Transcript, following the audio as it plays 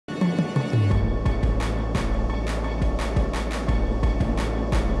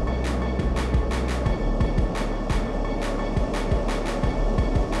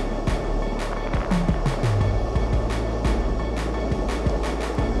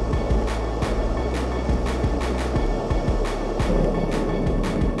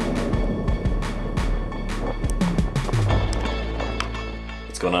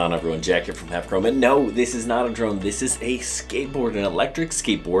on, everyone? Jack here from Half Chrome. And no, this is not a drone. This is a skateboard, an electric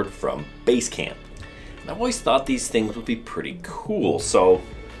skateboard from Basecamp. And I've always thought these things would be pretty cool, so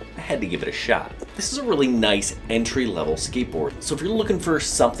I had to give it a shot. This is a really nice entry-level skateboard. So if you're looking for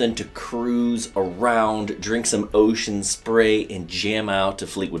something to cruise around, drink some ocean spray, and jam out to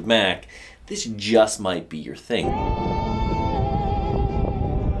Fleetwood Mac, this just might be your thing.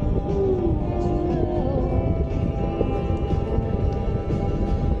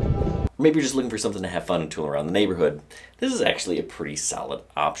 Maybe you're just looking for something to have fun and tool around the neighborhood. This is actually a pretty solid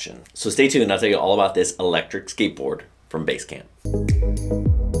option. So stay tuned, I'll tell you all about this electric skateboard from Basecamp.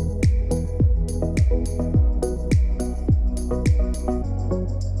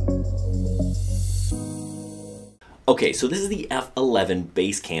 Okay, so this is the F11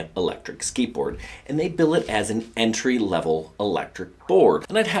 Basecamp electric skateboard, and they bill it as an entry-level electric board.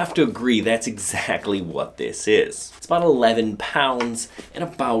 And I'd have to agree, that's exactly what this is. It's about 11 pounds and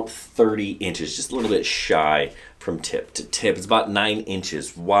about 30 inches, just a little bit shy from tip to tip. It's about 9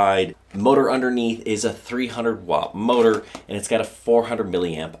 inches wide. The motor underneath is a 300-watt motor, and it's got a 400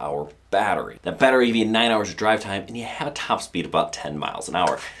 milliamp hour battery. That battery gives you 9 hours of drive time, and you have a top speed of about 10 miles an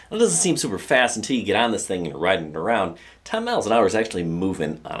hour. Now, it doesn't seem super fast until you get on this thing and riding it around. 10 miles an hour is actually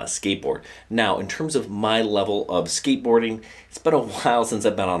moving on a skateboard. Now, in terms of my level of skateboarding, it's been a while since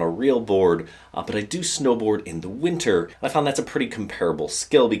I've been on a real board, but I do snowboard in the winter. I found that's a pretty comparable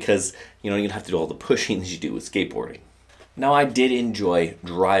skill because, you don't have to do all the pushing as you do with skateboarding. Now, I did enjoy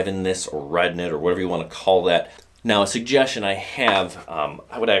driving this or riding it or whatever you want to call that. Now, a suggestion I have,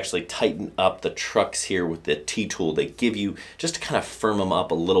 I would actually tighten up the trucks here with the T-tool they give you just to kind of firm them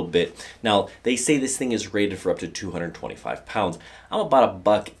up a little bit. Now, they say this thing is rated for up to 225 pounds. I'm about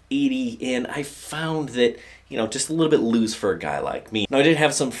 $180, and I found that, just a little bit loose for a guy like me. Now, I did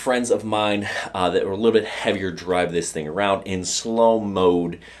have some friends of mine that were a little bit heavier drive this thing around in slow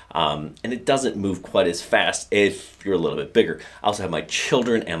mode, and it doesn't move quite as fast if you're a little bit bigger. I also have my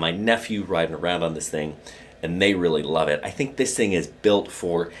children and my nephew riding around on this thing, and they really love it. I think this thing is built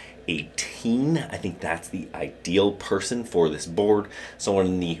for a teen. I think that's the ideal person for this board. Someone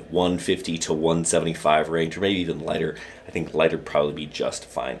in the 150 to 175 range, or maybe even lighter. I think lighter would probably be just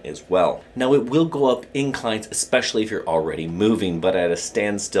fine as well. Now, it will go up inclines, especially if you're already moving, but at a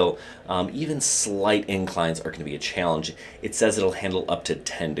standstill, even slight inclines are going to be a challenge. It says it'll handle up to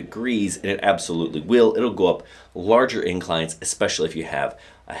 10 degrees, and it absolutely will. It'll go up larger inclines, especially if you have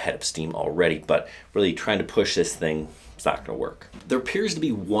a head of steam already, but really trying to push this thing, it's not going to work. There appears to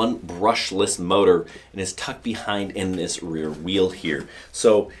be one brushless motor, and is tucked behind in this rear wheel here.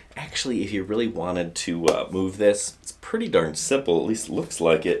 So actually, if you really wanted to move this, it's pretty darn simple, at least it looks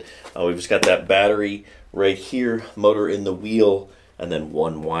like it. We've just got that battery right here, motor in the wheel, and then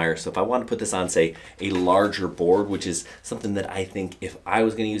one wire. So if I want to put this on, say, a larger board, which is something that I think if I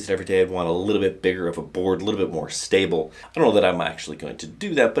was going to use it every day, I'd want a little bit bigger of a board, a little bit more stable. I don't know that I'm actually going to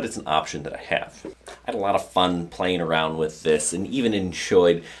do that, but it's an option that I have. I had a lot of fun playing around with this, and even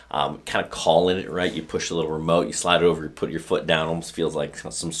enjoyed kind of calling it, right? You push the little remote, you slide it over, you put your foot down, almost feels like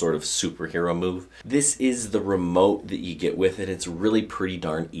some sort of superhero move. This is the remote that you get with it. It's really pretty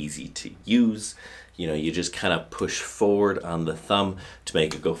darn easy to use. You just kind of push forward on the thumb to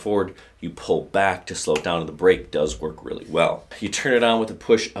make it go forward. You pull back to slow it down, and the brake does work really well. You turn it on with the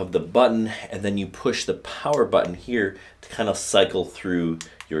push of the button, and then you push the power button here to kind of cycle through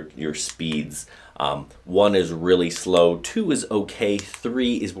your speeds. 1 is really slow, 2 is okay,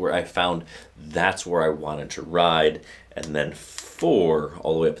 3 is where I found that's where I wanted to ride, and then 4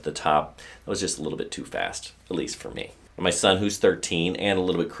 all the way up at the top, that was just a little bit too fast, at least for me. My son, who's 13 and a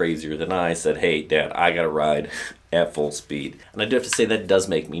little bit crazier than I, said, "Hey, Dad, I gotta ride at full speed." And I do have to say that does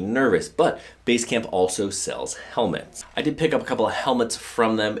make me nervous, but Basecamp also sells helmets. I did pick up a couple of helmets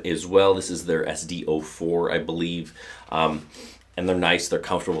from them as well. This is their SD04, I believe. And they're nice, they're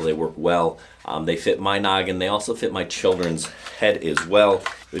comfortable, they work well. They fit my noggin, they also fit my children's head as well.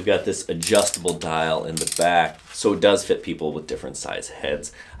 We've got this adjustable dial in the back, so it does fit people with different size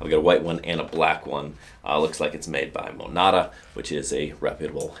heads. I've got a white one and a black one. Looks like it's made by Monada, which is a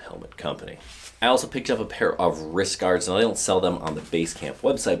reputable helmet company. I also picked up a pair of wrist guards. Now, they don't sell them on the Basecamp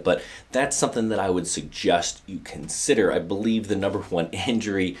website, but that's something that I would suggest you consider. I believe the #1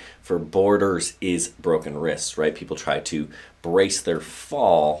 injury for boarders is broken wrists, right? People try to brace their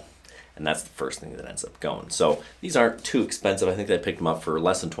fall, and that's the first thing that ends up going. So these aren't too expensive. I think I picked them up for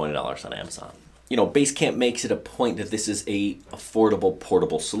less than $20 on Amazon. Basecamp makes it a point that this is a affordable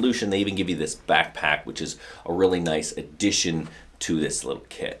portable solution. They even give you this backpack, which is a really nice addition to this little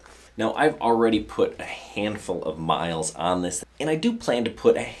kit. Now I've already put a handful of miles on this, and I do plan to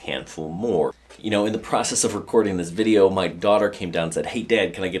put a handful more. You know, in the process of recording this video, my daughter came down and said, "Hey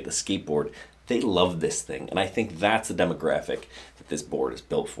Dad, can I get the skateboard?" They love this thing, and I think that's the demographic that this board is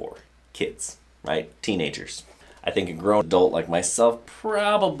built for. Kids, right? Teenagers. I think a grown adult like myself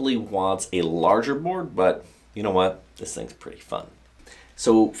probably wants a larger board, but you know what? This thing's pretty fun.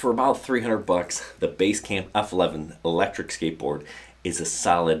 So for about 300 bucks, the Basecamp F11 Electric Skateboard is a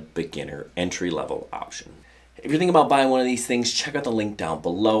solid beginner entry-level option. If you're thinking about buying one of these things, check out the link down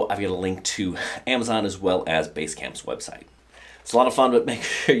below. I've got a link to Amazon as well as Basecamp's website. It's a lot of fun, but make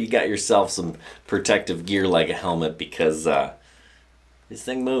sure you got yourself some protective gear like a helmet, because this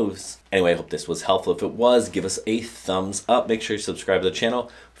thing moves. Anyway, I hope this was helpful. If it was, give us a thumbs up. Make sure you subscribe to the channel.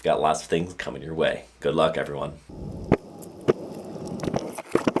 We've got lots of things coming your way. Good luck, everyone.